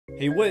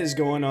Hey, what is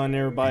going on,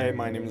 everybody?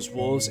 My name is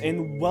Wolvez,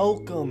 and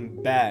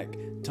welcome back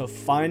to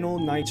Final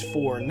Nights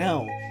 4.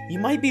 Now, you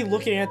might be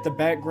looking at the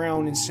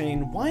background and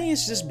saying, why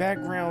is this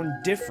background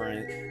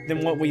different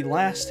than what we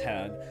last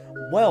had?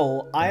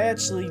 Well, I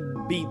actually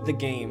beat the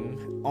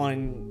game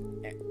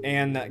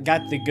and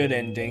got the good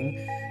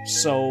ending,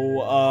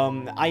 so,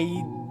 I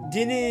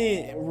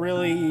didn't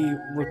really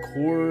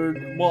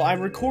record, well, I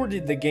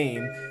recorded the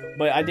game,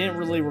 but I didn't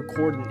really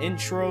record an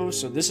intro,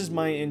 so this is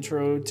my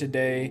intro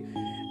today.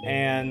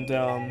 And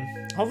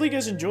hopefully you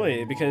guys enjoy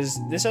it, because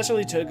this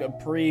actually took a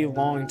pretty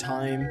long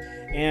time,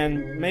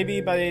 and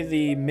maybe by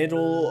the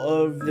middle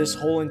of this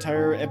whole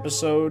entire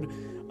episode,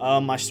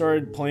 I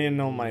started playing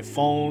on my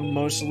phone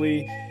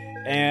mostly,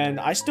 and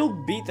I still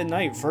beat the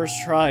night first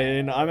try,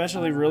 and I'm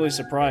actually really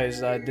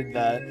surprised that I did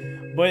that.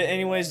 But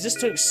anyways, this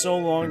took so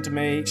long to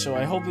make, so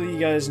I hope that you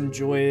guys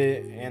enjoy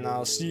it, and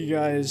I'll see you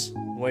guys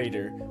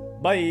later.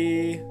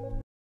 Bye!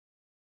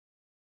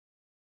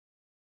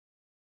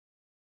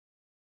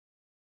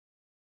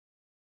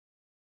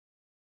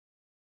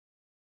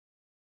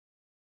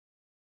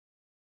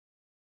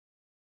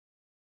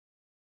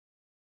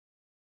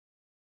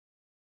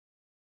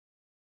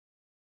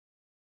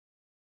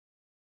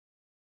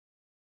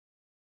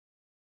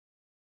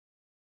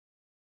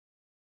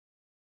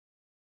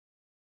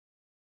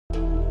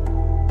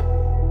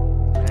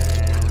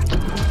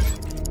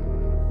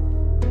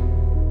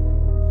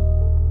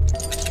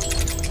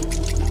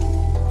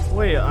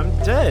 Wait, I'm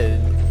dead.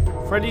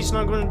 Freddy's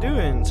not gonna do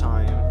it in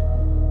time.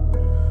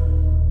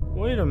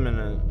 Wait a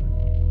minute.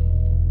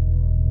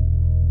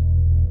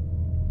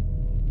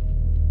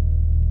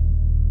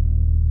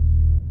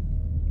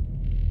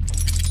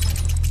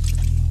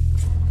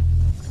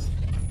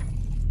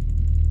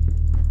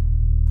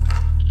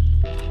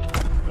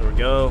 There we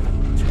go.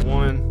 There's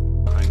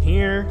one. I'm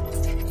here.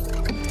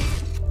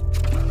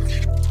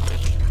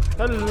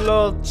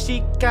 Hello,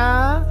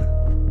 chica.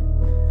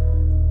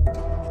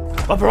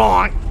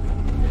 Bye-bye.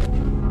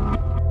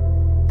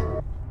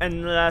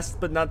 And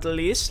last but not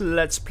least,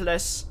 let's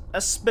place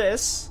a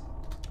space.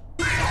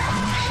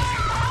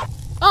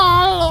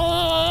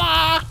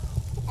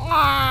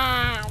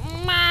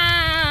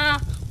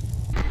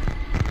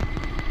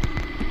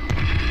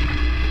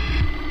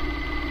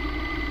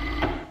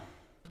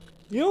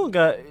 You know,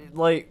 guys,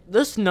 like,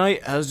 this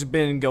night has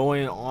been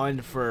going on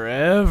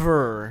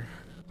forever.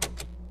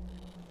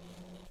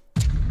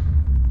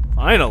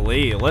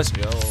 Finally, let's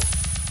go.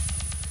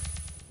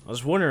 I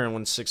was wondering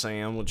when 6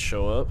 AM would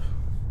show up.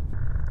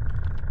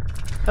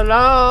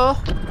 Hello?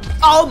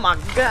 Oh my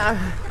god!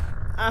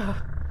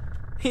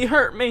 He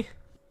hurt me.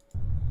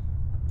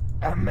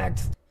 I'm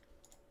Max,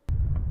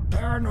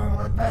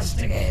 paranormal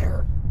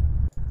investigator.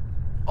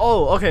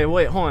 Oh, okay,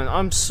 wait, hold on.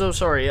 I'm so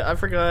sorry. I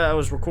forgot I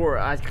was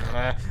recording.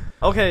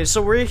 Okay,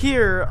 so we're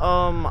here.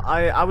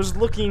 I was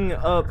looking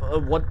up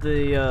what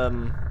the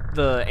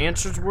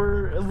answers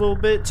were a little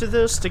bit to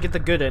this to get the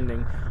good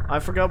ending. I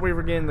forgot we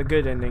were getting the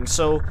good ending.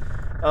 So,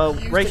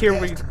 right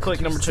here we click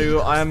number 2.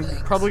 I'm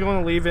probably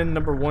going to leave in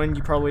number 1.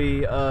 You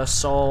probably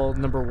saw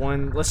number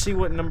 1. Let's see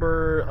what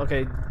number.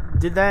 Okay,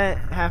 did that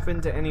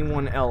happen to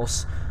anyone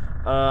else?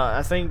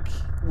 I think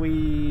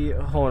we.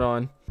 Hold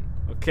on.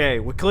 Okay,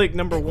 we click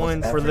number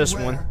 1 for this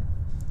one.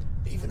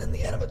 Even in the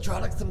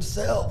animatronics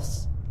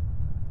themselves.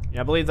 Yeah,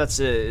 I believe that's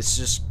it. It's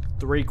just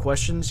 3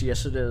 questions.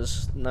 Yes, it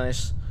is.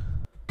 Nice.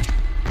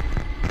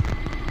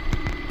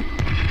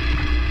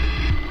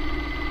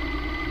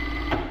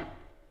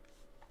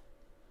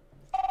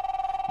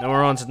 Now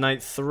we're on to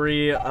night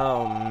 3.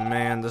 Oh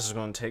man, this is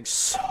going to take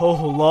so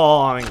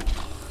long.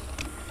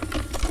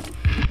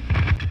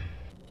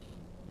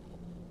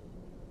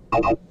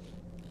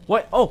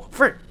 What? Oh,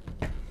 frick!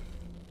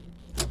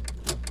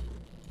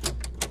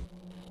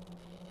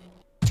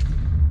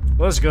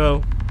 Let's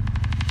go.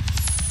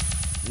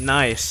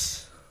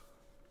 Nice.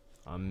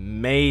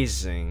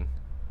 Amazing.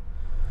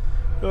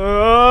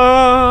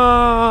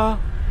 The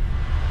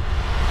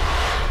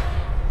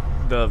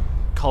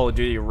Call of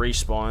Duty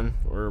respawn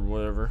or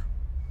whatever.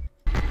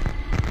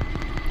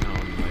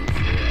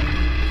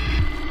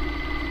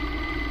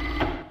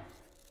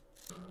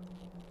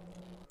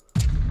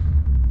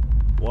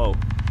 Whoa.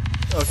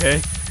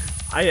 Okay.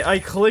 I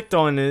clicked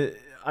on it.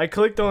 I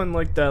clicked on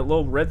like that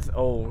little red.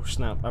 Oh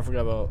snap! I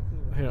forgot about.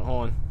 Hold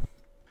on.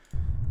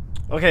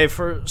 Okay,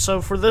 for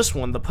this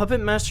one, the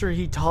puppet master,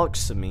 he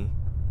talks to me.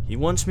 He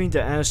wants me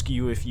to ask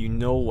you if you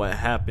know what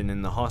happened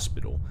in the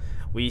hospital.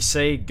 We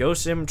say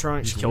ghost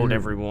animatronics killed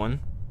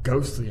everyone.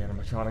 Ghostly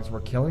animatronics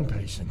were killing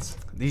patients.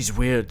 These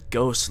weird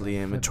ghostly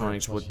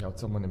animatronics would. Out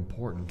someone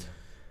important.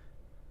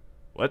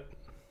 What?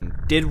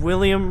 Did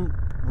William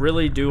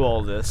really do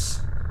all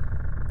this?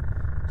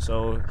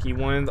 So he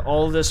wanted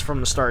all of this from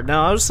the start.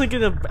 Now I was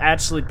thinking of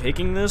actually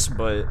picking this,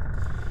 but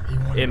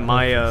in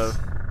my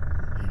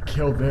he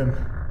killed them.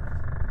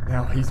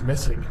 Now he's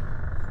missing.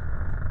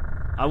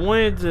 I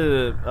wanted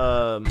to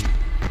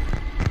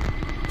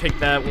pick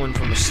that one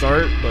from the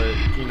start, but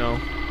you know.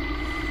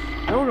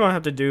 Now we're gonna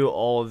have to do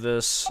all of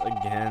this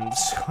again.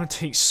 It's gonna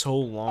take so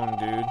long,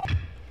 dude.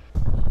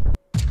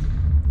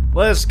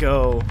 Let's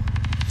go.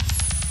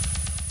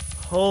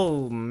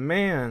 Oh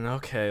man,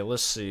 okay,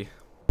 let's see.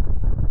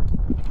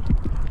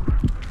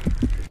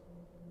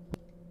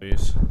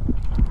 Please.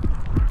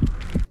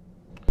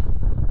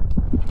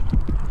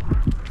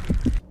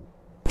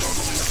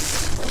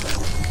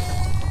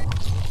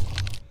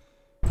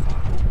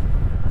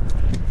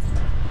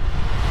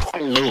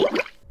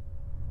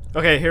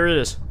 Okay, here it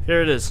is.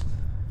 Here it is.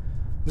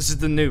 This is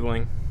the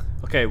noodling.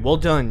 Okay, well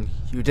done.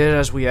 You did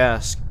as we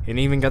asked, and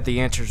even got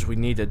the answers we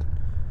needed.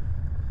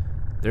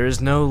 There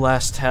is no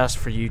last task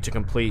for you to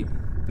complete.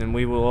 Then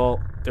we will all...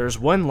 There's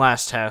one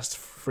last task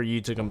for you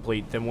to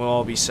complete. Then we'll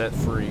all be set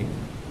free.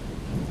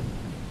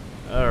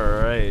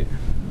 Alright.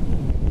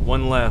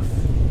 One left.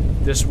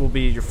 This will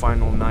be your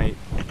final night.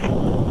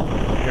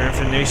 Your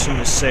information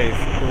is safe.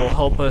 It will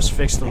help us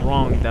fix the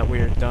wrong that we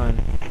have done.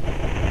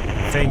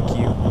 Thank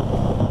you.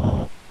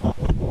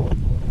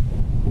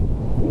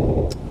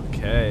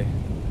 Okay.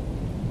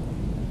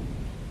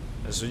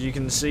 As you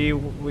can see,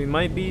 we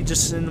might be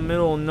just in the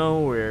middle of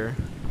nowhere.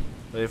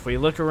 But if we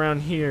look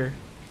around here,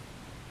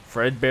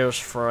 Fredbear's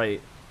Fright.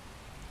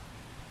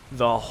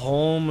 The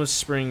home of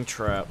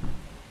Springtrap.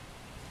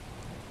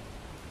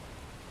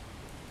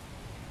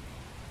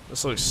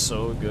 This looks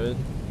so good.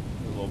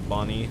 A little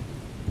bunny.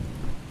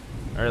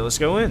 Alright, let's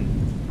go in.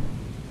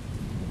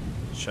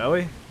 Shall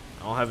we? I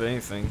don't have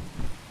anything.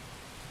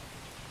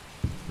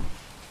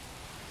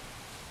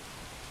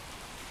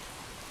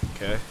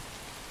 Okay.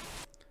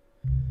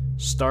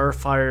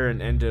 Starfire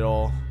and end it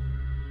all.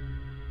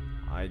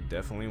 I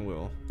definitely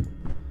will.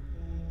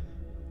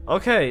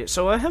 Okay,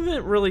 so I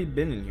haven't really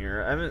been in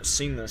here. I haven't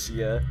seen this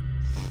yet.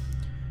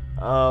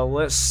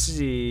 Let's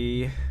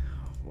see.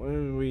 What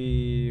are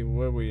we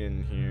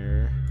in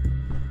here?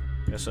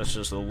 Guess that's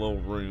just a little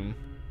room.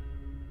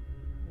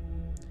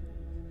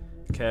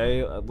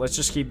 Okay, let's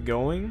just keep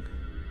going.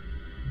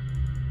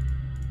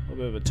 A little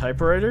bit of a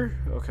typewriter.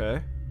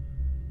 Okay.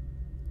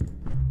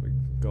 We're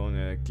going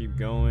to keep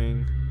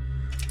going.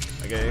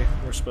 Okay,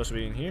 we're supposed to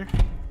be in here.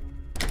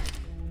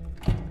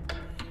 There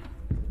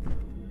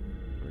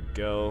we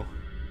go.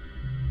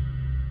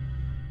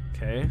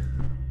 Okay.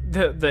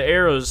 The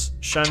arrow's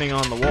shining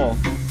on the wall.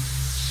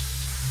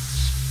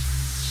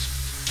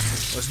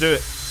 Let's do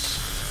it.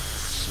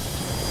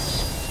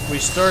 We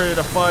started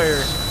a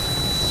fire.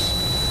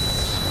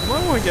 I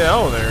might want to get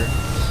out of there.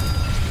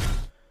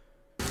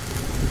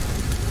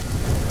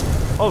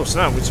 Oh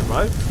snap, we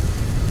survived?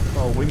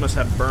 Oh, we must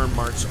have burn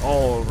marks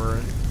all over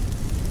it.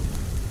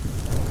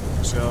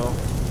 Let's go.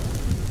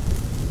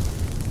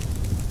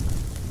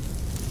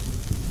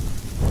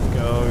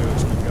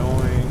 Let's keep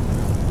going.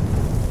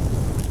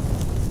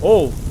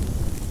 Oh!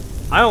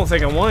 I don't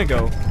think I want to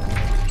go.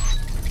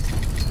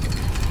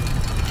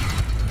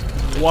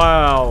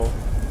 Wow.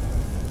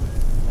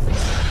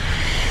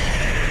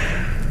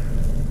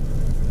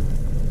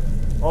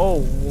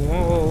 Oh,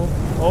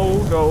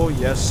 go,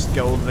 yes,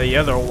 go the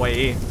other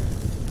way.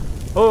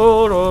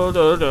 Oh,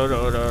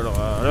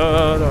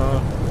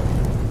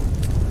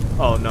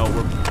 oh no,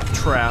 we're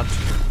trapped.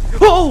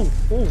 Oh,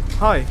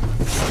 hi.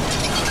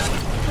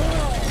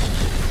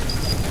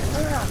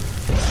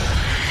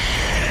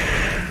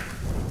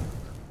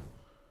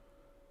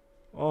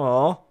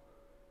 Aw,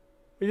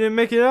 we didn't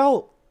make it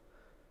out.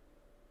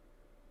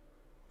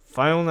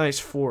 Final Nights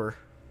 4.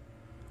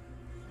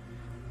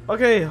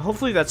 Okay,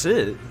 hopefully that's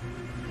it.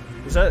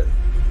 Is that...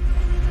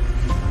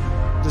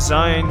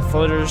 Design,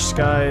 Flutter,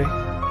 Sky...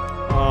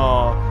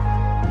 Oh,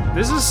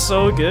 this is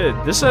so good.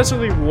 This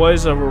actually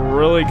was a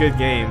really good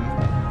game.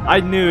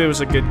 I knew it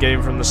was a good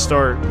game from the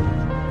start.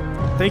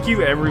 Thank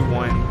you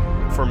everyone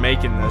for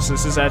making this.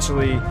 This is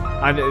actually...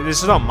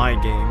 this is not my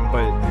game,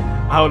 but...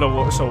 I don't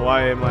know, so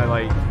why am I,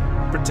 like,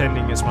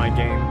 pretending it's my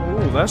game?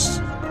 Ooh, that's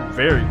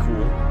very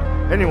cool.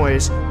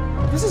 Anyways...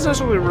 This is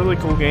actually a really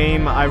cool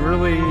game. I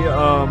really,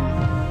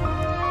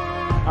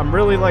 I'm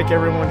really like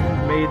everyone who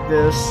made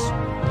this.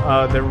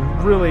 They're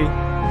really,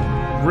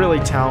 really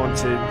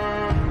talented.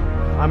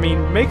 I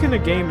mean, making a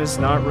game is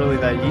not really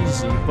that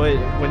easy, but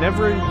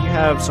whenever you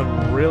have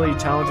some really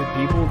talented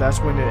people, that's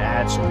when it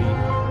actually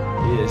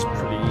is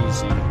pretty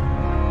easy.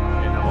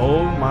 And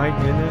oh my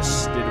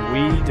goodness, did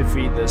we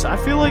defeat this. I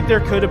feel like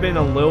there could have been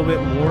a little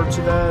bit more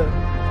to that.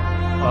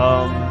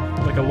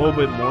 Like a little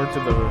bit more to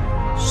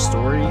the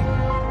story.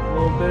 A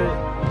little bit.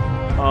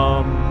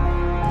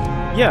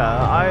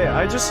 Yeah,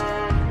 I just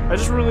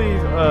really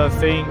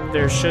think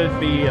there should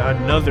be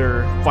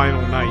another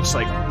Final Nights,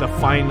 like the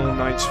Final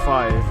Nights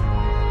 5,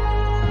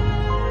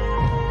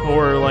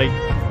 or like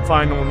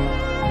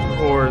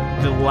or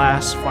the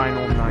last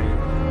Final Night,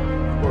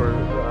 or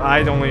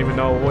I don't even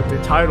know what to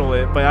title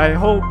it, but I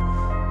hope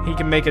he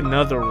can make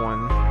another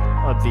one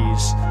of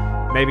these,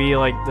 maybe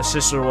like the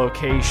sister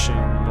location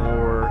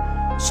or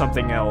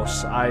something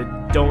else. I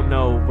don't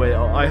know, but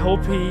I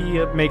hope he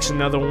makes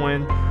another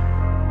one.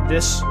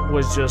 This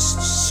was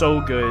just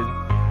so good.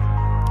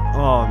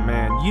 Oh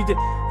man,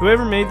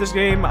 whoever made this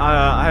game,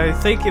 I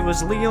think it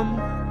was Liam,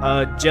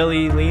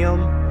 Jelly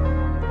Liam.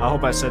 I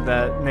hope I said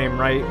that name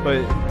right,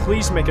 but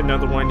please make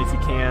another one if you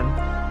can.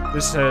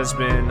 This has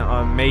been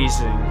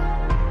amazing.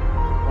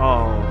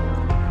 Oh,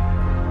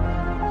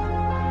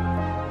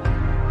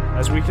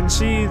 we can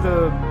see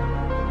the...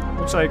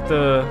 Looks like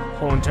the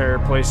whole entire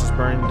place is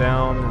burning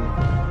down.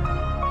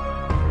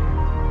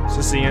 And is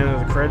this the end of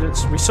the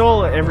credits? We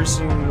saw every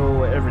single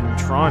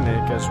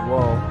animatronic as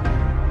well.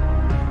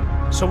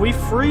 So we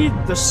freed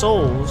the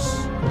souls,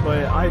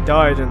 but I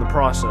died in the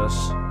process.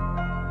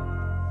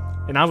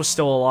 And I was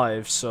still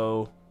alive,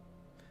 so...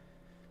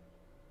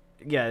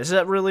 Yeah, is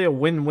that really a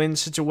win-win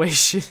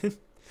situation?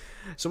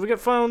 So we got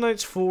Final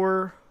Nights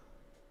 4.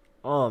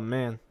 Oh,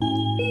 man. Ooh.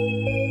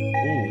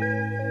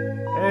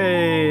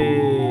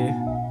 Hey!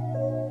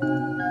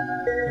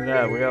 Look at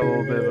that, we got a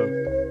little bit of a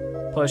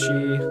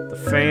plushie, the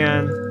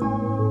fan,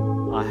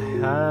 a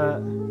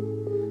hat.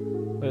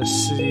 Let's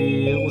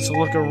see, let's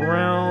look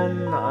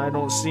around. I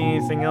don't see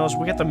anything else.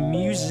 We got the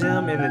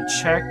museum and the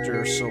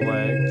chapter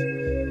select.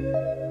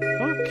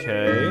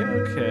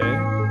 Okay.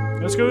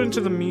 Let's go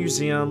into the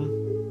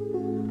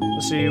museum.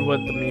 Let's see what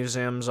the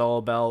museum's all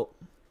about.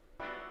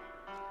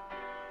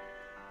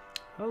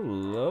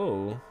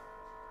 Hello.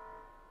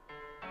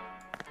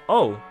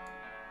 Oh.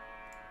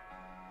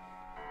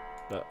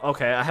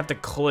 Okay, I have to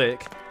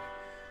click.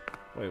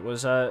 Wait,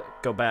 was that?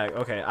 Go back.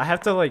 Okay, I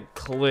have to like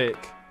click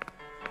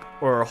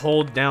or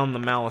hold down the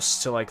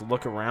mouse to like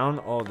look around.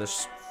 Oh,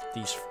 these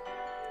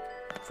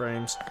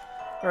frames.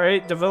 All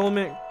right,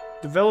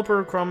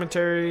 developer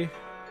commentary.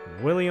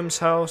 Williams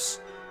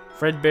House.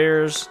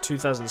 Fredbear's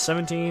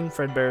 2017.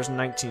 Fredbear's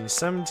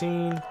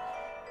 1917.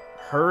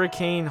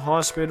 Hurricane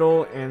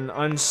Hospital and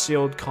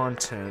unsealed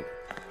content.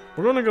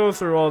 We're gonna go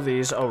through all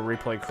these. Oh,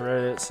 replay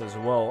credits as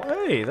well.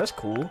 Hey, that's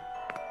cool.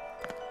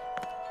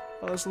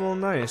 Oh, that's a little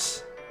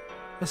nice.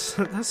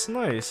 That's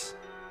nice.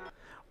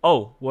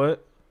 Oh,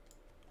 what?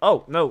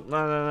 Oh,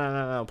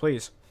 no,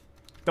 please.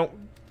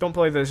 Don't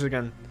play this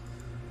again.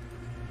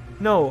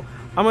 No,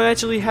 I'm gonna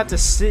actually have to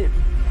sit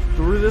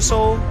through this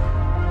all.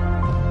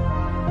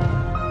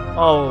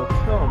 Oh,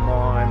 come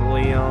on,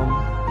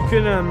 Liam. You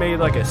couldn't have made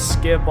like a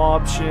skip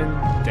option.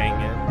 Dang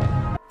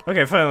it.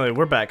 Okay, finally,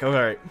 we're back.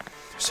 Alright.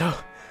 So,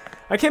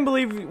 I can't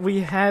believe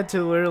we had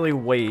to literally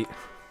wait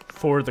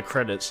for the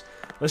credits.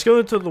 Let's go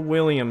into the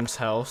Williams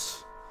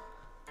house.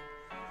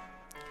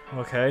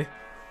 Okay.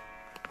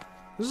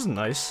 This is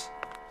nice.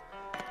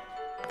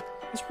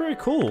 It's pretty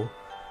cool.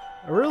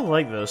 I really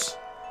like this.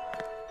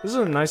 This is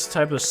a nice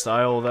type of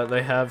style that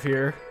they have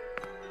here.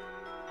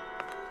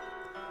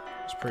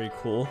 It's pretty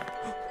cool.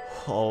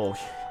 Oh.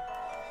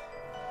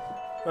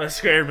 That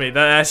scared me.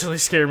 That actually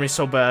scared me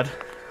so bad.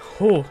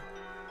 Oh.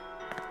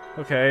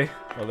 Okay.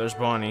 Oh, there's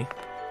Bonnie.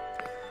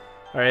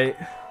 Alright.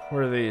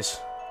 What are these?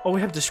 Oh,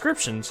 we have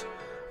descriptions.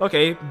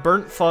 Okay.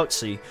 Burnt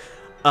Foxy.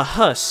 A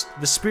husk.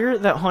 The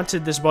spirit that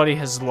haunted this body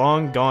has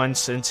long gone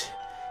since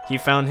he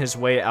found his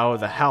way out of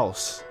the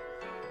house.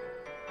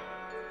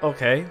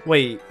 Okay.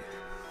 Wait.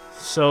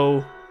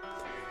 So...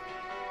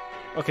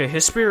 Okay,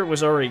 his spirit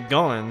was already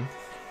gone.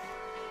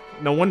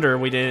 No wonder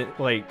we didn't,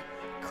 like,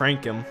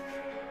 crank him.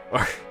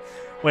 Or...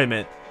 Wait a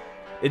minute.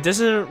 It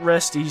doesn't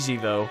rest easy,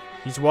 though.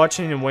 He's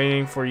watching and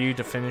waiting for you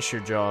to finish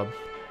your job.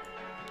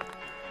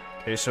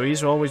 Okay, so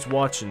he's always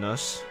watching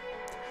us.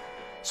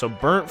 So,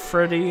 Burnt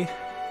Freddy.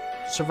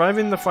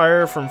 Surviving the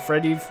fire from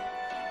Fredbear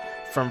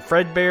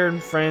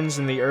and Friends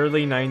in the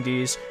early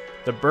 90s,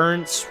 the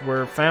Burnts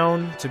were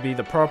found to be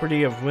the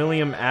property of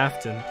William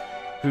Afton,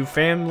 who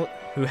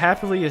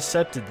happily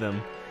accepted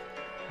them.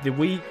 The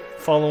week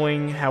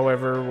following,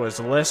 however, was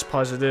less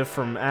positive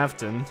for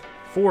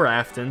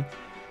Afton.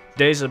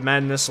 Days of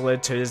madness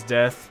led to his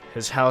death.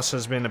 His house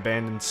has been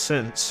abandoned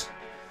since.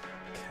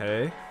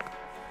 Okay.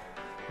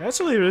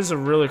 Actually, it is a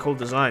really cool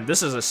design.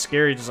 This is a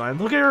scary design.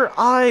 Look at her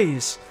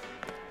eyes!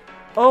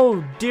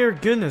 Oh, dear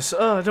goodness.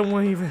 I don't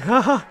want to even...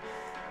 I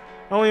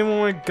don't even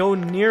want to go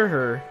near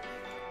her.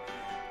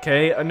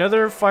 Okay,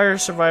 another fire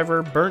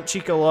survivor. Burnt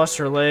Chica lost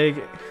her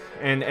leg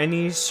and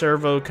any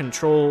servo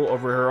control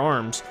over her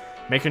arms,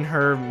 making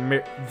her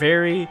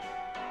very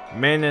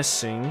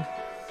menacing.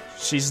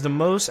 She's the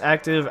most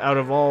active out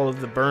of all of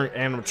the burnt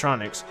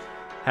animatronics,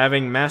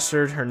 having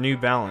mastered her new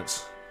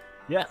balance.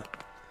 Yeah,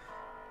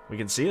 we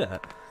can see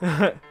that.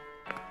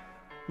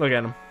 Look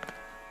at him.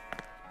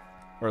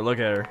 Or look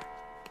at her.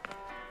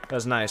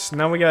 That's nice.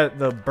 Now we got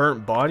the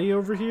burnt body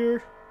over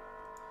here.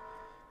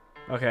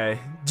 Okay,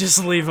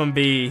 just leave him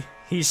be.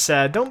 He's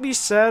sad. Don't be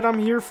sad, I'm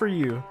here for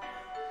you.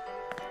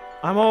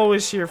 I'm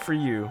always here for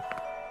you.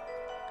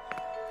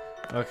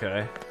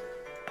 Okay.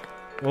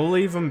 We'll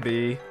leave him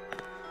be.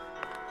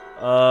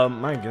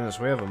 My goodness,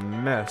 we have a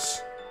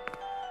mess.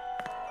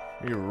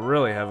 We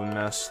really have a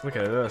mess. Look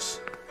at this.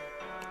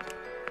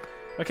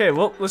 Okay,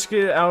 well, let's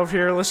get out of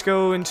here. Let's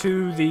go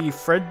into the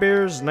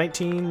Fredbear's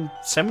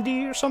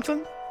 1970 or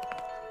something?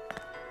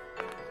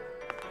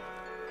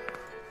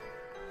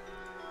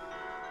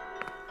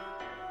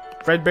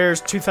 Fredbear's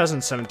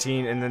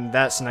 2017, and then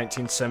that's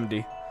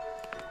 1970.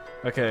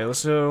 Okay,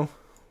 let's go.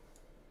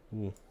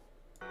 Ooh.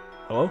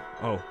 Hello?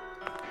 Oh.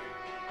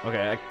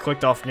 Okay, I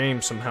clicked off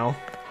game somehow.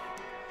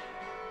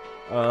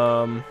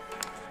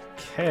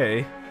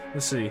 Okay.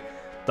 Let's see.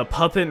 The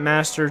Puppet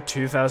Master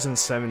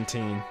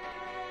 2017.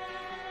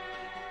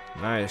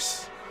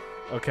 Nice.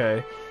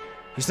 Okay.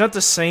 He's not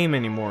the same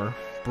anymore.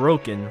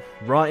 Broken,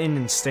 rotten,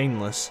 and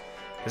stainless.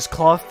 His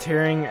cloth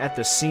tearing at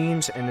the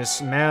seams and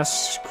his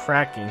mask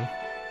cracking.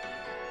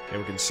 Yeah,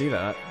 we can see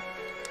that.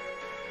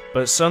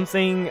 But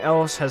something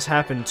else has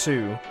happened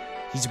too.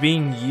 He's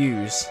being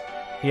used.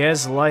 He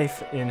has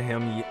life in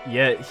him,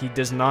 yet he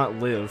does not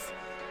live.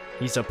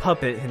 He's a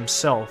puppet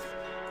himself.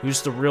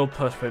 Who's the real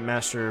puppet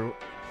master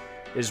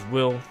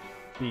will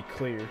be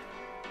clear.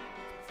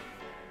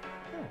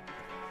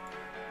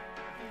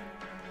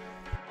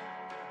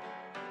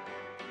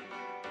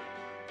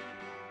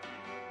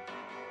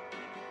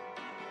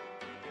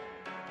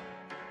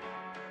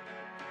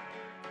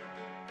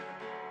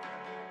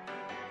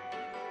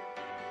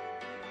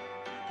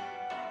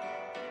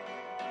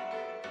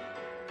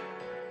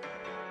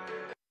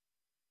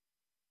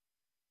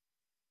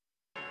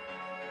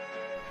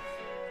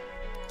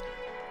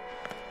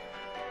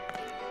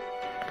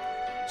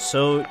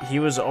 So he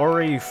was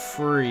already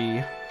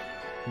free,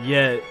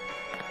 yet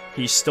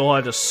he still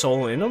had a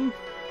soul in him?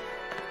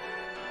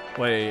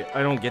 Wait,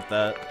 I don't get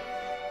that.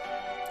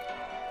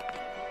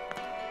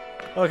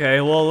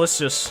 Okay, well, let's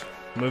just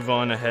move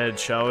on ahead,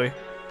 shall we?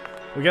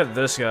 We got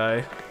this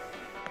guy.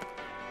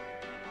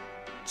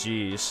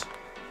 Jeez.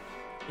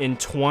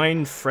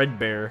 Entwined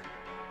Fredbear.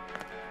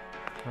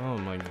 Oh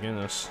my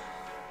goodness.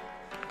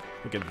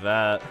 Look at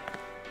that.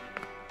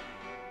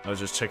 I was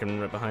just checking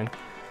right behind.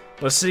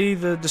 Let's see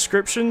the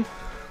description.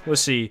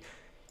 Let's see.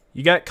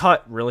 You got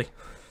caught, really.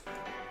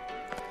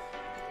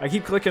 I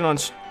keep clicking on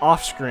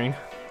off screen.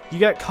 You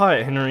got caught,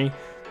 Henry.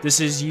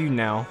 This is you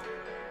now.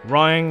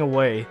 Rotting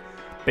away.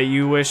 Bet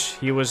you wish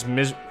he was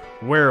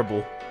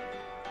wearable.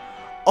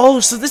 Oh,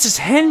 so this is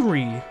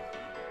Henry.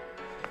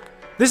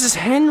 This is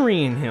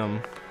Henry in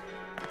him.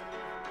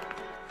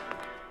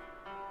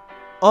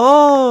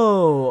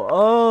 Oh.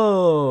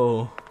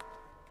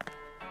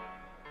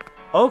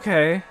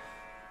 Okay.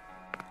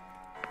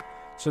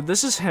 So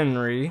this is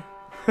Henry.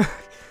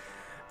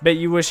 Bet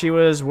you wish he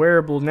was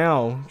wearable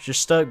now. You're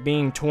stuck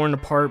being torn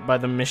apart by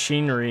the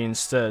machinery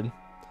instead.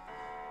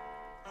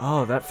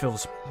 Oh, that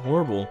feels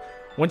horrible.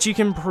 Once you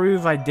can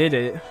prove I did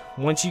it,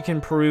 once you can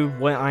prove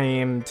what I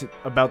am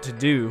about to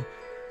do,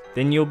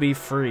 then you'll be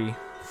free.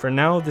 For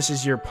now, this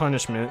is your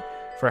punishment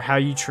for how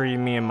you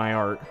treated me in my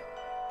art.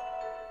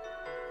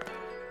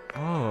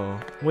 Oh,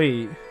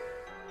 wait.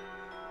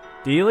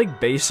 Do you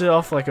like base it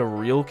off like a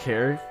real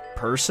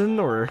person,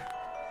 or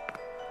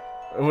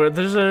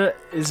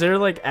is there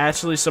like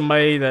actually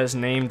somebody that's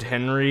named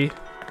Henry?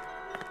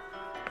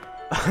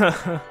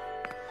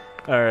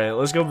 Alright,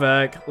 let's go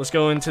back. Let's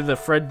go into the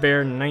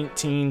Fredbear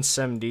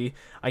 1970.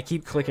 I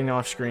keep clicking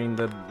off screen,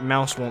 the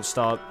mouse won't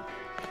stop.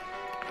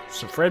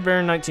 So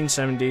Fredbear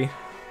 1970.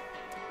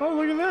 Oh,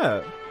 look at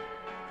that.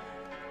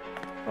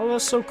 Oh,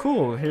 that's so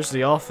cool. Here's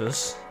the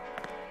office.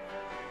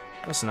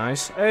 That's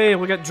nice. Hey,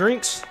 we got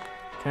drinks.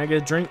 Can I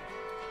get a drink?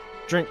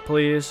 Drink,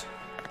 please.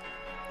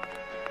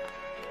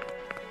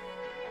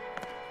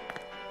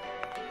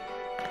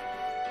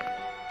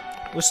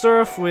 Let's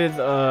start off with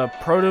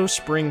Proto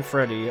Spring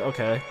Freddy.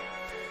 Okay.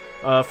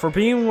 For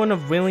being one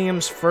of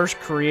William's first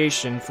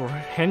creation, for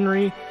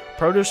Henry,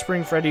 Proto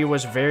Spring Freddy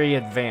was very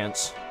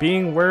advanced.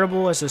 Being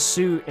wearable as a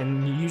suit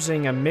and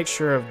using a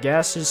mixture of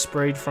gases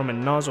sprayed from a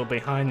nozzle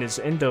behind his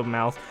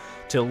endomouth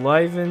to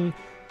liven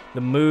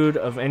the mood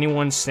of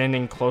anyone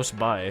standing close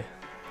by.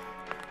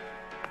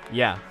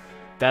 Yeah,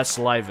 that's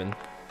liven.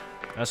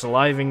 That's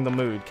livening the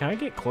mood. Can I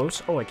get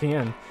close? Oh, I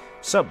can.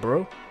 What's up,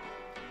 bro?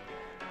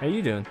 How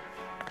you doing?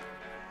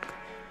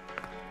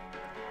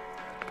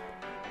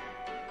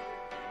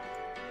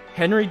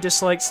 Henry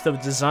dislikes the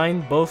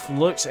design, both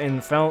looks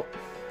and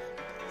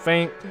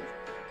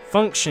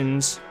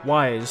functions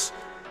wise.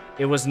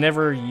 It was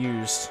never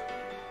used.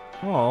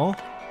 Oh,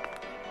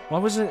 why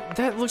wasn't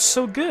that? Looks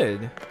so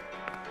good.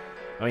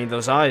 I mean,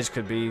 those eyes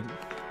could be,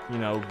 you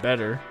know,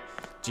 better.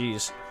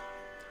 Jeez.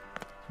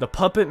 The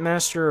Puppet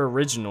Master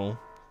original,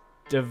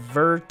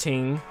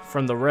 diverting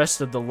from the rest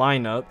of the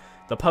lineup.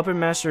 The Puppet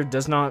Master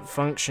does not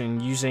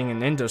function using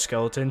an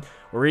endoskeleton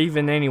or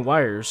even any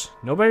wires.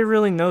 Nobody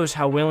really knows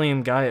how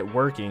William got it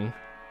working.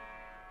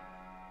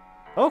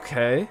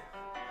 Okay.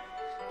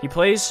 He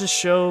plays his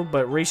show,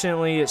 but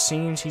recently it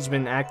seems he's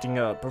been acting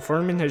up,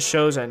 performing his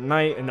shows at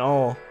night and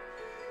all.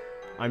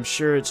 I'm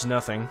sure it's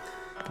nothing.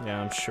 Yeah,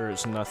 I'm sure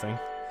it's nothing.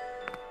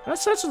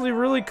 That's actually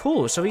really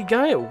cool. So he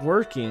got it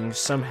working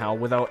somehow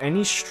without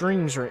any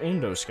strings or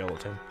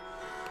endoskeleton.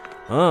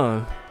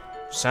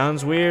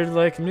 Sounds weird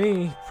like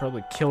me.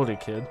 Probably killed a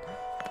kid.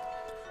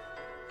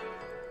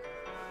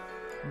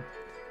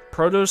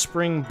 Proto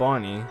Spring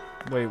Bonnie.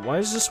 Wait, why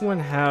does this one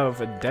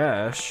have a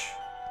dash?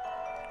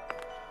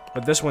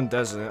 But this one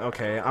doesn't.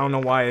 Okay, I don't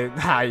know why.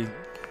 I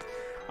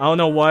don't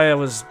know why I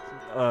was.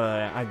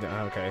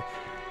 Okay.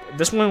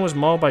 This one was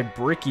modeled by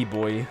Bricky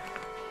Boy.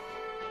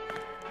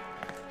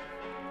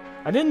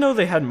 I didn't know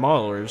they had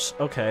modelers.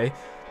 Okay.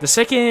 The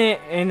second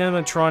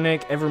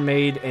animatronic ever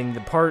made and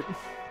the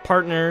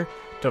partner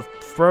to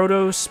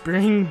Proto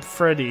Spring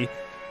Freddy.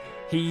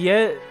 He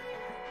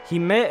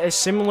met a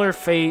similar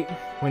fate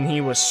when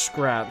he was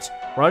scrapped.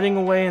 Rotting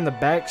away in the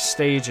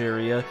backstage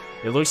area,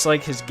 it looks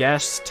like his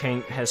gas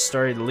tank has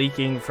started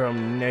leaking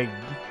from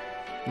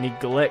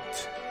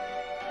neglect.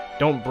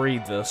 Don't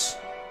breathe this.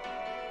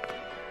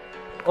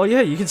 Oh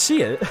yeah, you can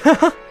see it.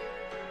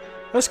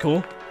 That's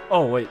cool.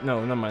 Oh wait, no,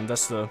 never mind.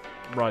 That's the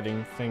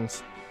rotting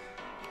things.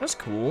 That's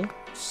cool.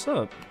 What's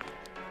up?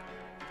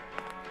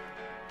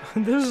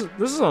 This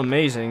is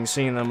amazing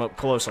seeing them up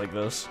close like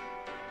this.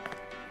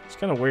 It's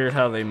kind of weird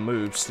how they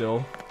move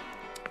still.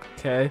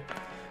 Okay.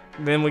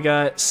 Then we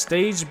got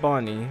Stage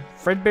Bonnie.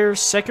 Fredbear's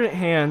second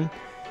hand.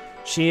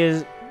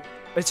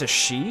 It's a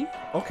she?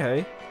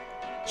 Okay.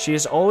 She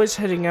is always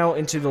heading out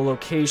into the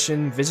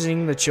location,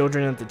 visiting the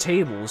children at the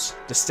tables.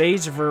 The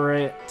stage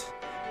verret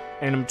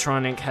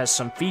animatronic has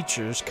some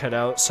features cut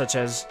out, such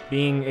as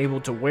being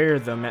able to wear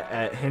them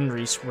at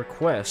Henry's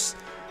request.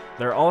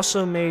 They're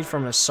also made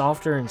from a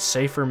softer and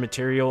safer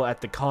material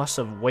at the cost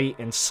of weight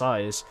and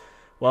size.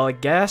 While a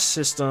gas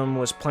system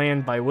was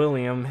planned by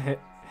William,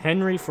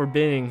 Henry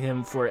forbidding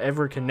him for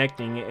ever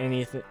connecting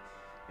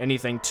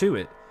anything to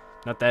it.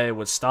 Not that it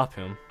would stop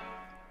him.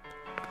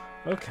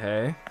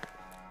 Okay.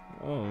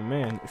 Oh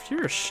man, if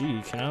you're a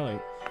she, can I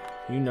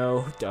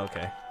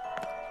okay.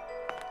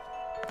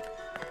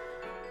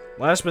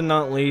 Last but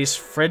not least,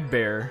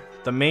 Fredbear,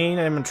 the main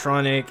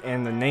animatronic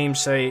and the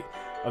namesake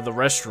of the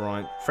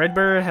restaurant.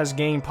 Fredbear has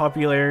gained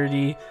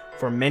popularity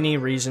for many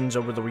reasons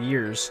over the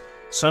years,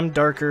 some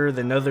darker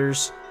than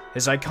others.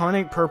 His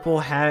iconic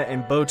purple hat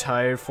and bow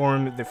tie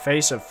form the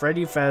face of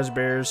Freddy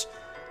Fazbear's,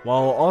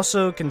 while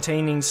also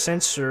containing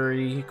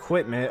sensory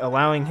equipment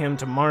allowing him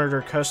to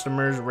monitor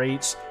customers'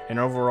 rates and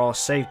overall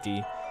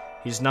safety.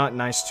 He's not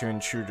nice to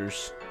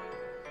intruders.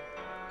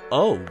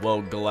 Oh,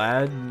 well,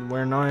 glad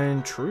we're not an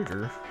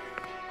intruder.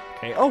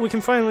 Okay, oh, we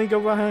can finally go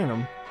behind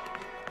him.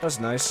 That's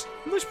nice.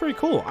 It looks pretty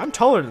cool. I'm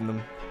taller than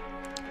them.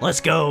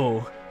 Let's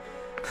go!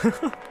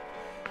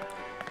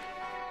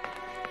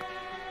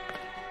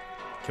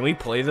 Can we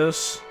play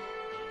this?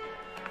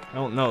 I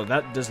don't know.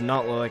 That does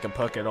not look like a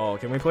puck at all.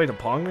 Can we play the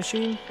Pong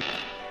machine?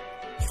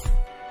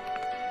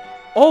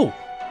 Oh!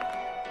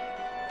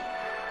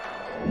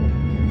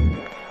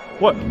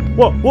 What?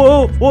 Whoa!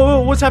 Whoa! Whoa!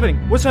 Whoa! What's happening?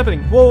 What's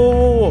happening?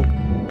 Whoa! Whoa! Whoa!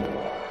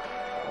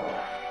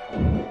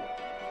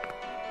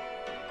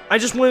 I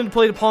just wanted to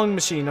play the Pong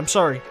machine. I'm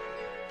sorry.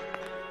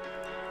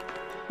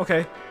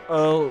 Okay.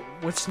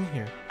 What's in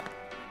here?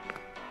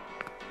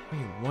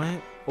 Wait,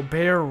 what?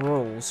 Obey our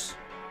rules.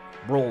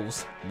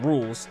 Rules.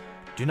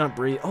 Do not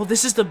breathe. Oh,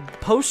 this is the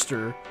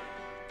poster.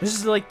 This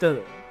is like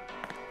the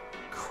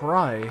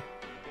cry.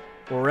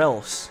 Or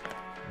else.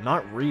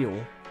 Not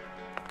real.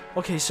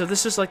 Okay, so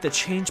this is like the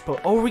change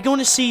Oh, are we going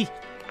to see?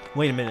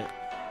 Wait a minute.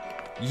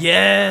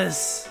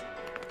 Yes!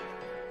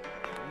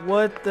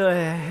 What the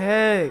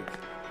heck?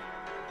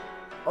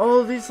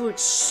 Oh, these look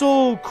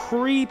so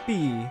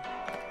creepy.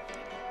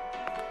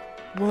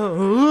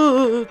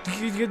 Whoa.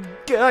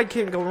 I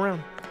can't go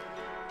around.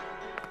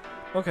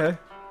 Okay.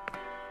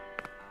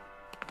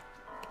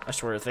 I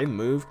swear, if they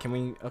move, can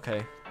we...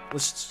 Okay.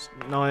 Let's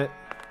not...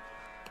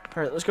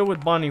 Alright, let's go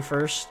with Bonnie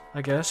first,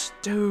 I guess.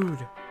 Dude.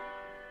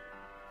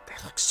 They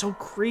look so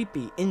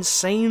creepy.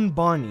 Insane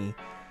Bonnie.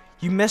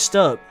 You messed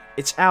up.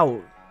 It's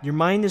out. Your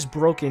mind is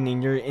broken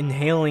and you're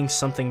inhaling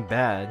something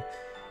bad.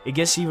 It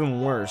gets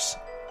even worse.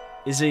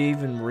 Is it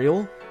even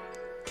real?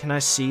 Can I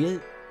see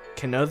it?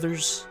 Can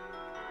others?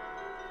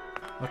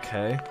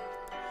 Okay.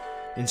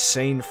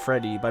 Insane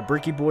Freddy by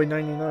Bricky Boy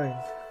 99.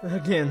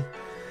 Again.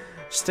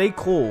 Stay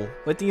cool.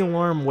 Let the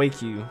alarm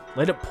wake you.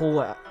 Let it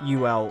pull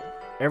you out.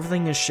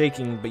 Everything is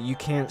shaking, but you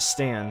can't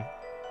stand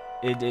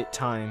it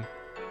time.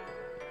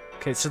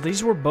 Okay, so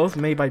these were both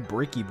made by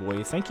Bricky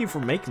Boy. Thank you for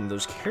making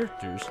those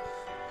characters.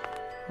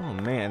 Oh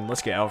man,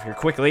 let's get out of here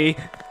quickly.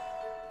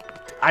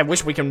 I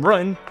wish we can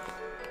run.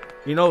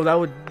 You know,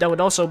 that would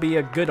also be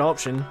a good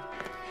option.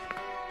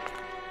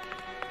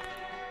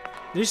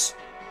 This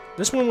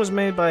one was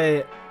made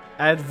by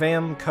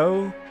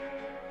Advamco.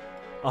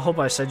 I hope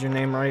I said your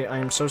name right. I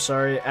am so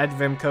sorry.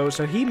 Advamco.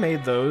 So he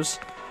made those.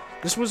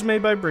 This was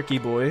made by Bricky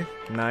Boy.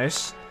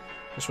 Nice.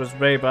 This was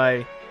made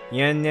by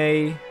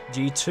Yane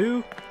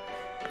G2.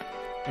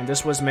 And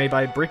this was made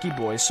by Bricky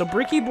Boy. So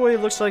Bricky Boy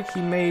looks like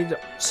he made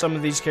some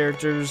of these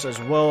characters as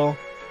well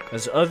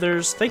as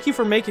others. Thank you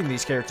for making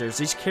these characters.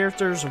 These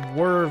characters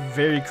were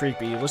very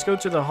creepy. Let's go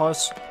to the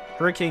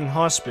Hurricane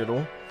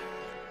Hospital.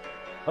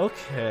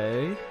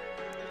 Okay.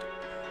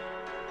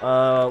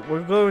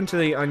 We're going to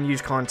the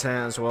unused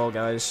content as well,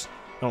 guys.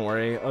 Don't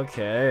worry.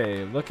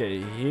 Okay, look at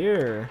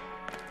here.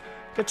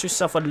 Get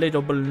yourself a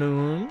little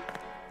balloon.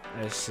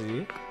 I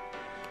see.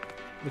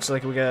 Looks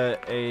like we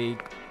got a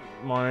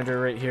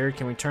monitor right here.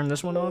 Can we turn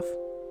this one off?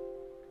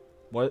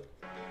 What?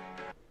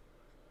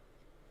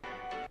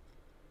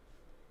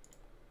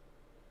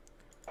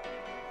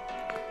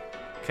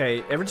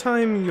 Okay, every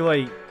time you,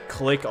 like,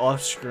 click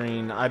off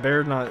screen, I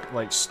better not,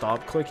 like,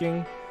 stop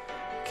clicking.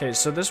 Okay,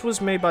 so this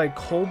was made by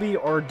Colby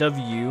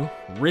RW,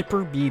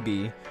 Ripper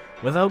BB,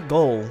 without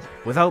goal,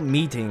 without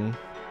meaning,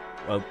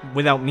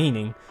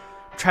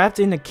 Trapped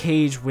in a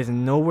cage with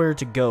nowhere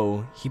to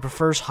go, he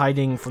prefers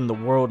hiding from the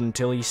world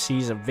until he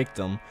sees a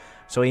victim,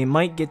 so he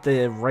might get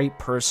the right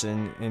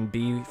person and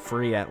be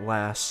free at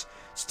last.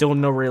 Still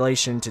no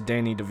relation to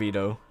Danny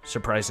DeVito,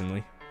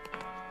 surprisingly.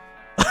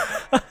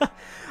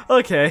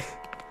 Okay.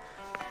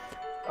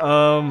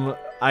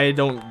 I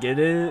don't get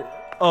it.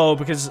 Oh,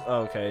 because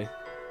okay.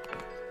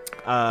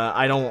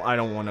 I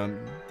don't want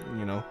to,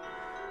 you know.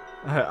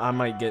 I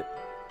might get.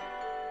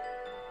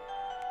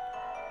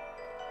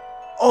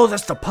 Oh,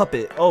 that's the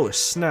puppet. Oh,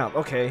 snap.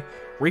 Okay.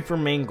 Reaper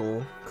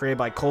Mangle, created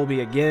by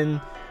Colby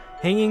again.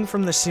 Hanging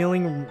from the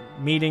ceiling,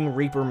 meeting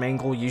Reaper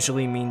Mangle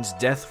usually means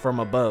death from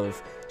above.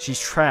 She's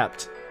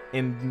trapped,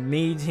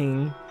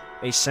 emitting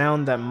a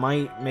sound that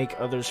might make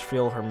others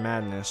feel her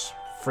madness.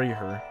 Free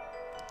her.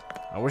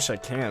 I wish I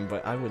can,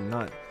 but I would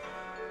not.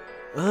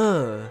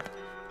 Ugh.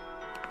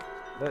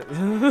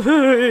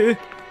 That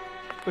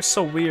looks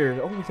so weird.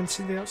 Oh, we can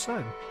see the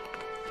outside.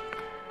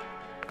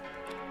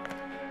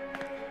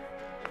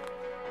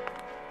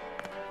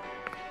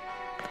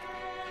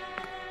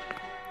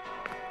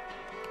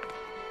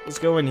 Let's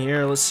go in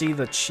here. Let's see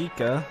the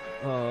chica.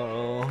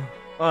 Oh.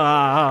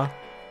 Ah.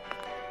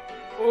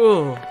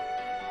 Ooh.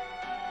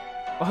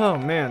 Oh,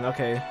 man.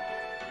 Okay.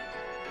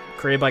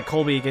 Created by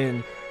Colby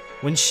again.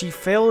 When she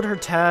failed her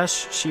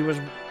task, she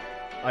was...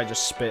 I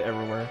just spit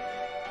everywhere.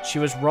 She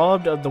was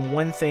robbed of the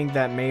one thing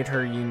that made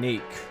her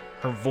unique.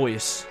 Her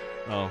voice.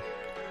 Oh.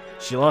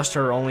 She lost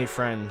her only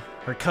friend.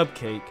 Her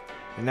cupcake.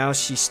 And now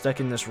she's stuck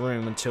in this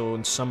room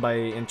until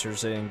somebody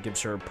enters it and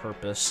gives her a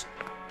purpose.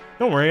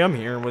 Don't worry, I'm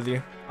here with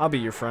you. I'll be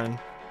your friend.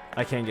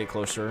 I can't get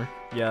closer.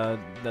 Yeah,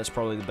 that's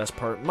probably the best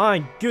part.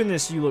 My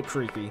goodness, you look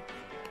creepy.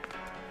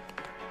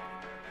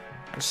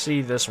 Let's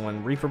see this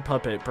one. Reaper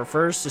Puppet.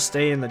 Prefers to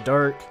stay in the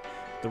dark.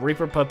 The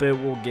Reaper Puppet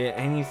will get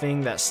anything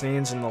that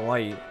stands in the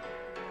light.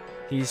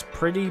 He's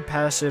pretty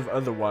passive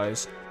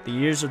otherwise. The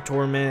years of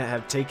torment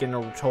have taken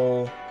a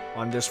toll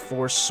on this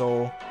forced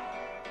soul.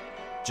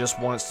 Just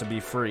wants to be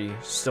free.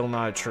 Still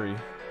not a tree.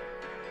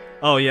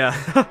 Oh,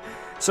 yeah.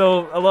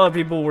 So, a lot of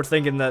people were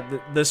thinking that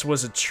this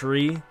was a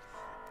tree,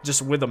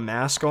 just with a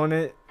mask on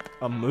it.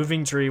 A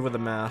moving tree with a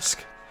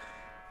mask.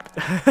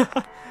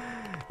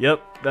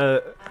 Yep.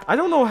 I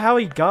don't know how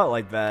he got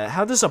like that.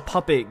 How does a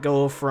puppet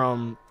go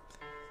from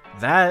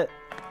that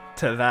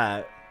to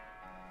that?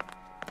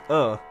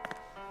 Ugh.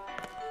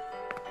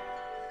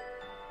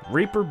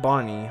 Reaper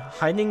Bonnie.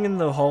 Hiding in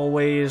the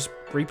hallways,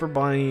 Reaper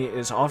Bonnie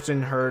is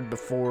often heard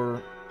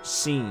before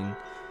seen.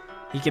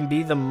 He can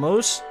be the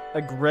most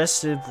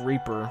aggressive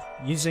Reaper,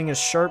 using his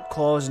sharp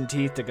claws and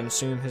teeth to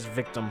consume his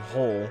victim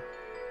whole.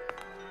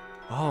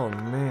 Oh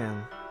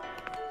man.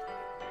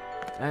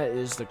 That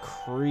is the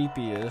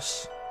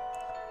creepiest.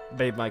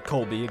 Made by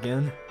Colby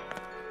again.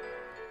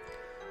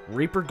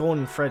 Reaper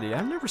Golden Freddy.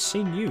 I've never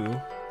seen you.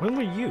 When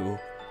were you?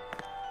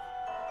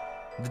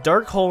 The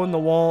dark hole in the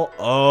wall.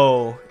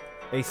 Oh.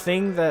 A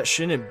thing that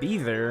shouldn't be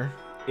there.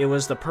 It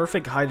was the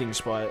perfect hiding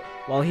spot.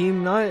 While he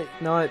might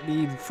not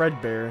be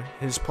Fredbear,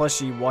 his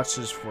plushie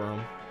watches for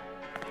him.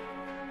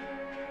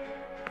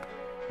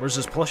 Where's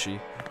his plushie?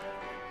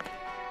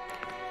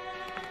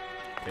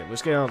 Okay,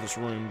 let's get out of this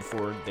room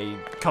before they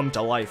come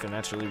to life and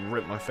actually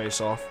rip my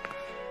face off.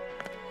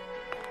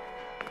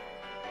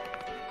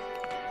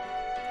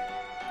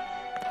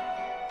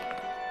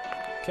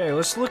 Okay,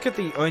 let's look at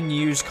the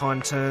unused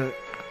content.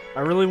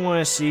 I really want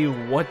to see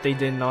what they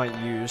did not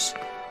use.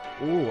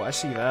 Ooh, I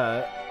see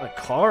that. A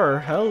car?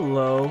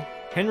 Hello.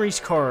 Henry's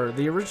car.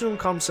 The original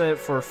concept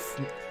for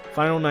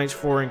Final Nights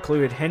 4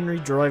 included Henry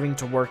driving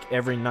to work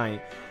every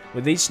night,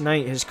 with each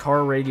night his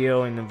car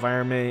radio and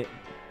environment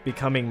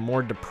becoming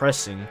more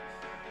depressing.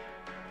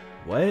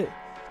 What?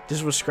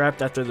 This was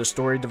scrapped after the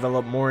story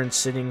developed more, and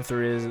sitting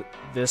through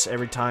this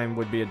every time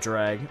would be a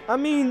drag. I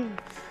mean,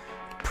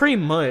 pretty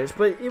much,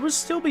 but it would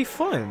still be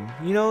fun.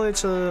 You know,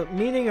 it's a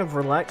meaning of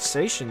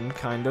relaxation,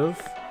 kind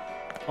of.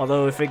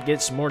 Although, if it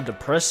gets more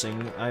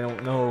depressing, I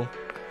don't know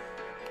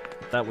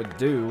what that would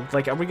do.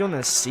 Like, are we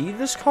gonna see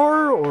this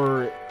car,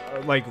 or,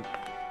 like,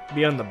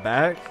 be on the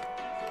back?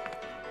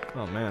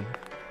 Oh, man.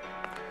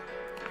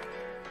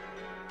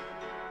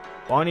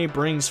 Bonnie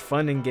brings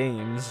fun and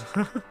games.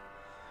 What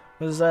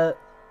is that?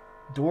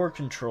 Door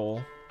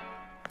control.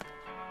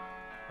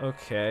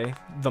 Okay.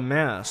 The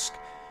mask.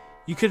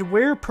 You could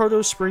wear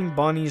Proto Spring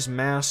Bonnie's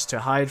mask to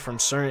hide from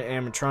certain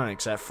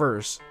animatronics at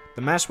first.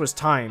 The mask was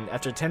timed.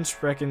 After 10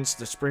 seconds,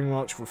 the spring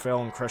locks will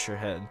fail and crush your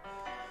head.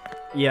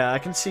 Yeah, I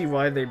can see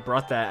why they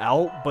brought that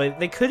out, but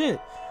they couldn't.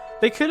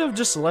 They could have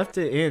just left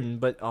it in,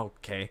 but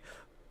okay.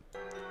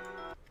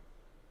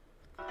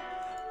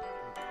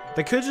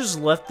 They could have just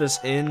left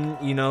this in,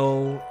 you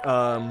know,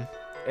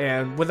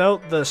 and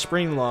without the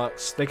spring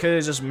locks, they could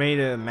have just made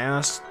it a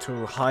mask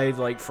to hide,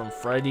 like, from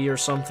Freddy or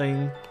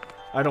something.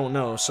 I don't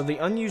know. So the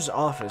unused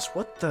office,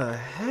 what the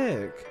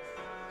heck?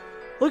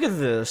 Look at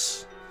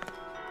this.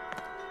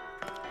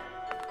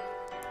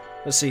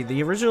 Let's see,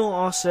 the original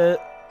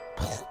offset...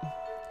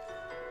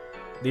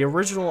 The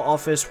original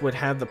office would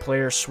have the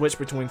player switch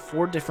between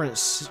 4 different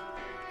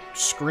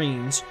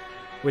screens,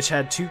 which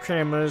had 2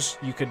 cameras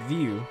you could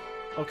view.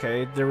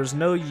 Okay, there was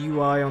no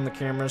UI on the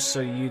camera,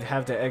 so you'd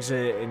have to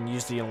exit and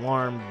use the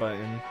alarm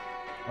button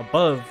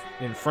above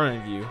in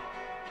front of you.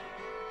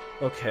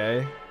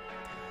 Okay.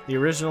 The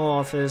original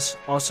office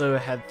also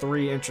had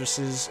 3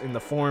 entrances in the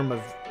form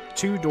of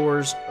 2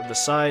 doors on the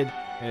side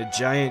and a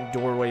giant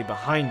doorway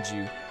behind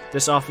you.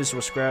 This office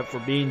was scrapped for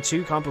being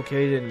too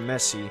complicated and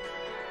messy,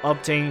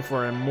 opting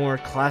for a more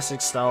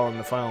classic style in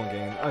the final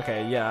game.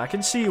 Okay, yeah, I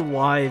can see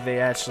why they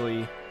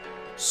actually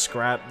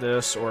scrapped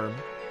this or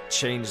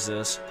changed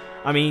this.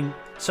 I mean,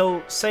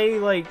 so say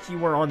like you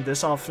were on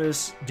this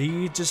office, do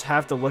you just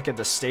have to look at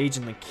the stage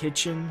in the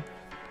kitchen?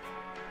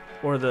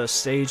 Or the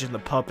stage in the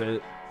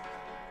puppet?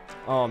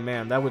 Oh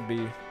man, that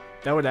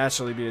would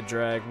actually be a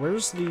drag.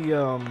 Where's the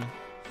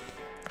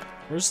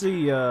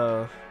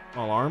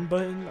alarm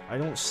button? I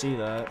don't see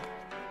that.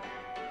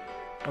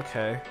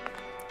 Okay.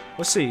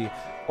 Let's see.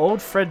 Old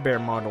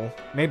Fredbear model,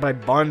 made by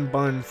Bon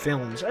Bun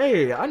Films.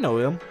 Hey, I know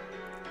him.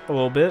 A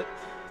little bit.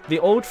 The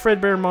old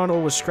Fredbear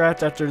model was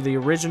scrapped after the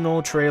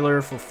original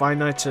trailer for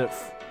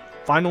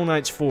Final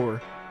Nights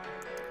 4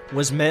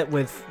 was met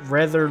with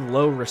rather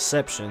low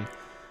reception.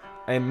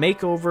 A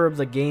makeover of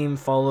the game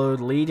followed,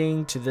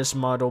 leading to this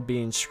model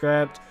being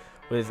scrapped,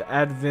 with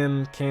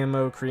Advim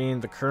Camo creating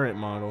the current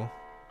model.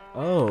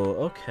 Oh,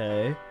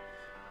 okay.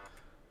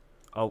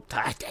 Oh,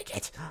 dang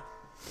it.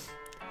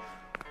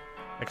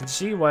 I can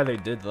see why they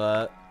did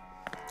that.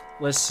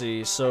 Let's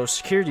see, so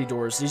security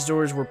doors. These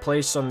doors were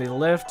placed on the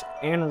left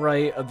and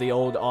right of the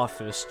old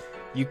office.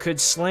 You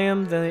could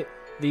slam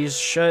these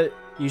shut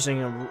using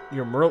your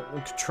remote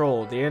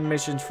control. The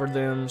animations for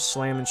them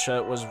slamming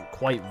shut was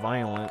quite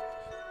violent.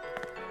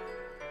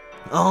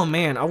 Oh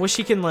man, I wish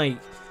the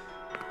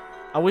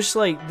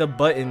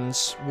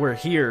buttons were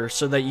here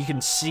so that you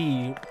can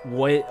see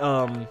what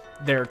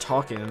they're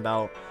talking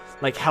about.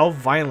 Like, how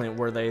violent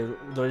were they?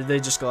 Were they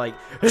just like,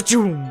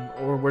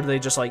 or were they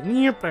just like,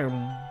 I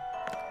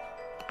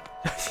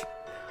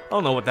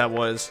don't know what that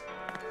was.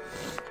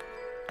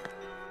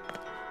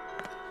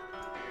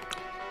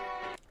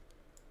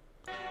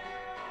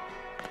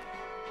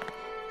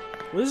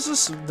 What is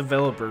this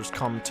developer's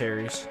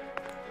commentaries?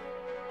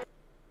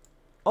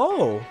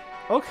 Oh,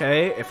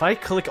 okay. If I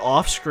click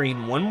off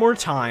screen one more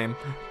time.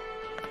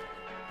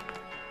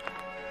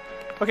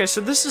 Okay,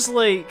 so this is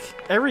like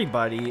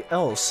everybody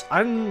else.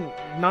 I'm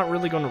not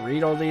really going to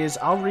read all these.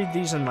 I'll read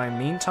these in my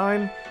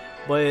meantime,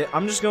 but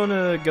I'm just going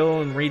to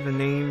go and read the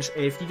names.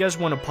 If you guys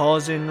want to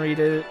pause and read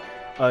it,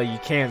 you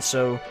can.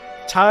 So,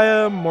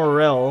 Taya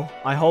Morel,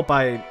 I hope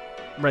I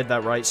read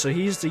that right. So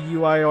he's the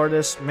UI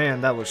artist.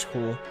 Man, that looks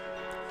cool.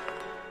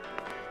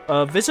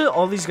 Visit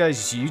all these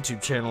guys'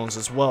 YouTube channels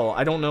as well.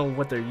 I don't know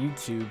what their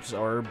YouTubes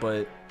are,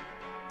 but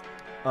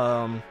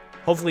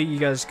hopefully you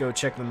guys go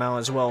check them out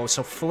as well.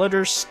 So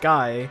Flutter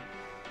Sky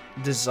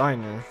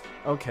Designer.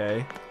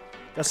 Okay.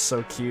 That's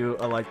so cute.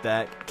 I like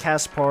that.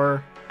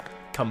 Caspar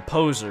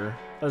Composer.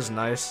 That was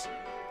nice.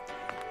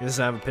 He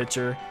doesn't have a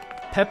picture.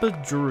 Peppa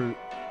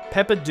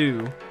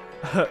Doo.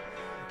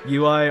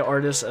 UI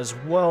artist as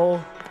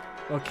well.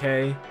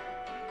 Okay.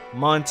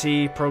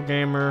 Monty,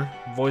 programmer,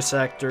 voice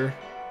actor.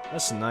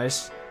 That's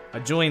nice. I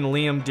joined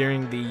Liam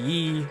during the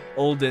ye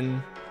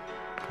olden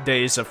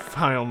days of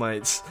Final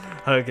Nights.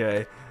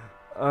 Okay.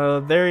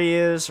 There he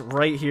is,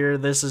 right here.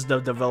 This is the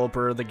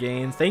developer of the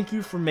game. Thank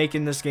you for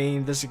making this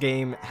game. This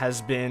game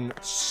has been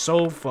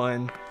so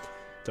fun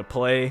to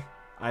play.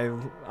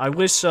 I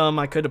wish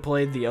I could have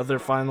played the other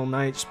Final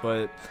Nights,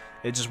 but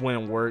it just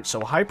wouldn't work.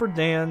 So Hyper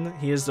Dan,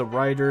 he is the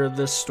writer of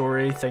this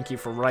story. Thank you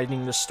for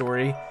writing this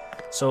story.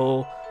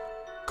 So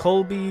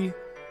Colby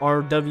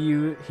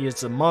RW, he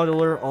is the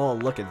modeler. Oh,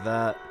 look at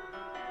that.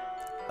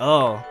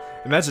 Oh,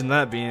 imagine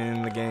that being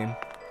in the game.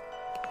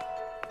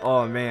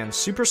 Oh man,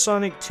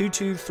 Supersonic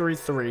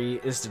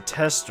 2233 is the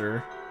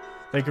tester.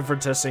 Thank you for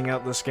testing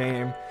out this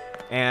game.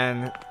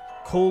 And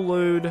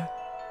Collude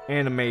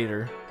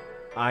Animator.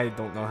 I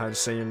don't know how to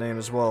say your name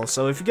as well.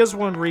 So if you guys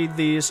want to read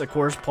these, of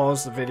course,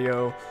 pause the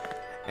video.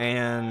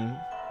 And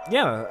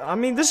yeah, I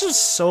mean, this is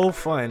so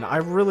fun. I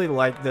really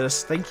like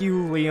this. Thank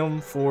you,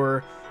 Liam,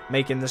 for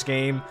making this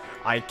game.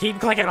 I keep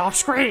clicking off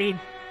screen.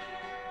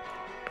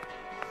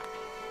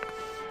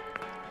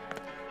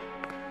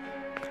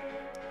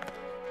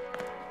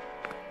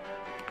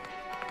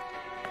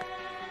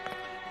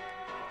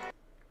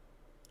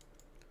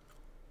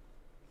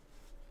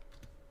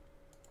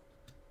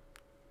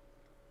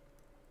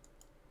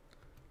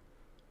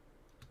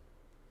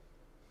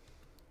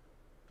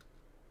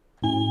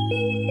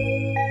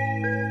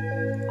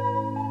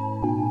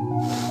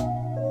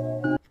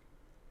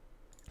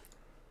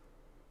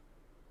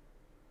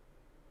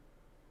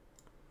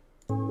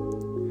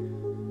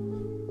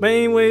 But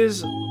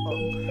anyways,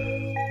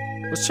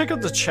 let's check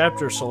out the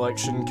chapter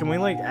selection. Can we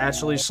like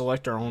actually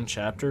select our own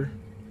chapter?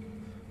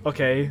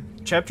 Okay,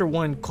 chapter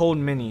 1, Cold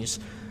Memories.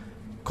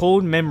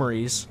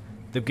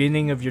 The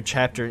beginning of your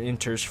chapter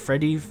enters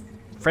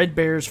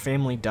Fredbear's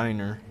family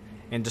diner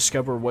and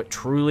discover what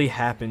truly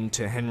happened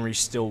to Henry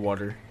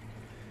Stillwater.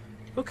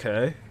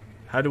 Okay,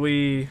 how do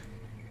we...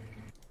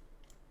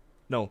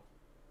 No.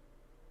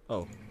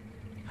 Oh.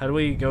 How do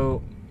we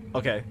go...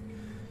 Okay.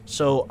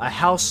 So, A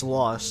House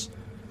Lost,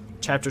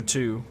 Chapter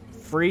 2.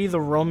 Free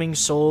the roaming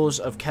souls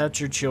of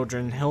captured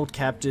children held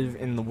captive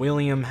in the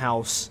William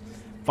house.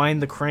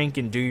 Find the crank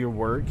and do your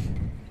work.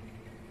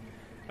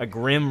 A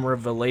grim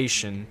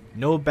revelation.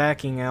 No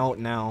backing out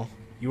now.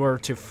 You are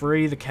to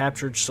free the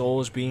captured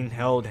souls being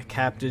held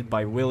captive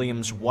by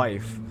William's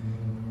wife.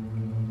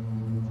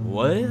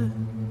 What?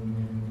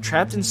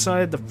 Trapped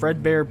inside the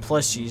Fredbear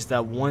plushies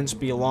that once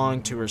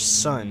belonged to her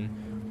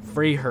son.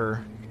 Free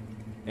her,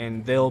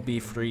 and they'll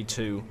be free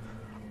too.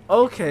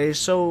 Okay,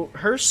 so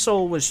her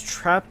soul was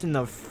trapped in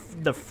the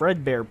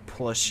Fredbear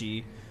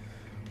plushie,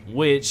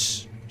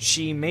 which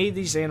she made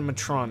these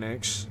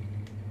animatronics.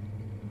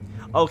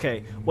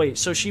 Okay, wait,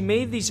 so she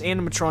made these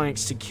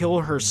animatronics to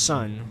kill her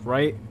son,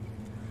 right?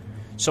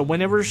 So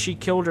whenever she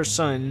killed her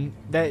son,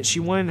 that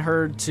she wanted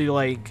her to,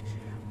 like,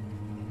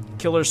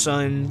 kill her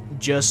son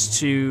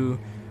just to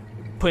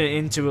put it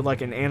into,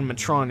 like, an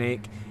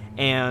animatronic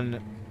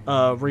and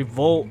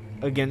revolt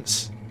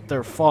against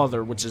their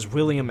father, which is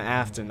William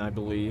Afton, I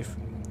believe.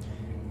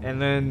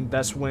 And then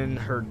that's when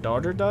her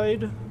daughter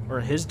died? Or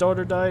his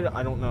daughter died?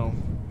 I don't know.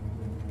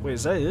 Wait,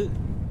 is that it?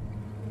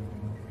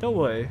 No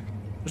way.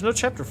 There's no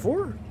chapter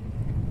 4?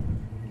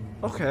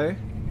 Okay.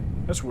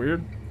 That's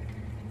weird.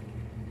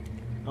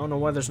 I don't know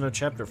why there's no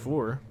chapter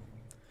 4.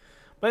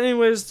 But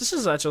anyways, this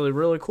is actually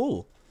really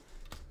cool.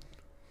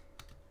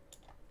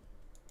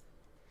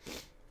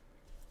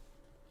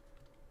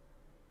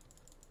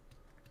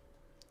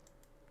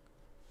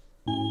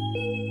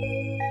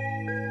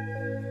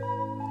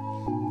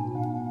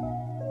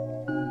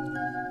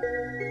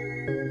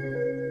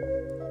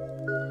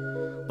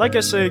 Like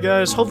I say,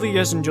 guys, hopefully you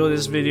guys enjoyed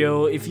this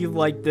video. If you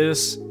like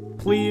this,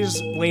 please,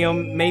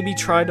 Liam, maybe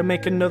try to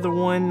make another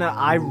one.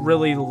 I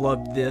really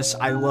loved this.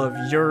 I love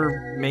your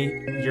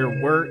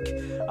work.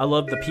 I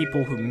love the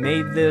people who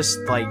made this.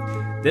 Like,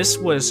 this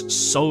was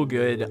so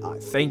good.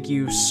 Thank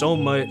you so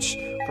much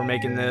for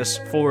making this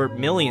for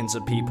millions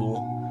of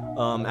people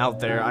out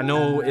there. I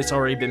know it's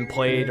already been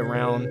played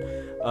around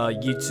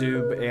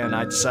YouTube, and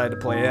I decided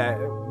to play it.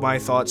 My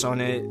thoughts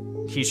on it.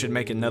 He should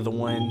make another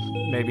one,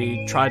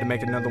 maybe try to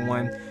make another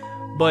one,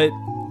 but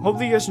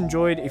hopefully you guys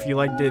enjoyed. If you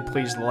liked it,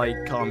 please like,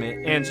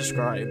 comment, and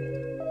subscribe.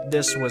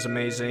 This was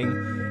amazing.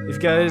 If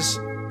you guys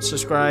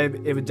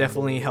subscribe, it would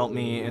definitely help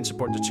me and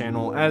support the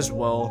channel as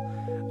well.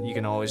 You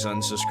can always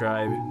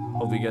unsubscribe.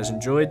 Hopefully you guys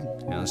enjoyed,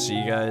 and I'll see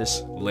you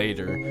guys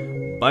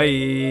later.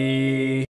 Bye!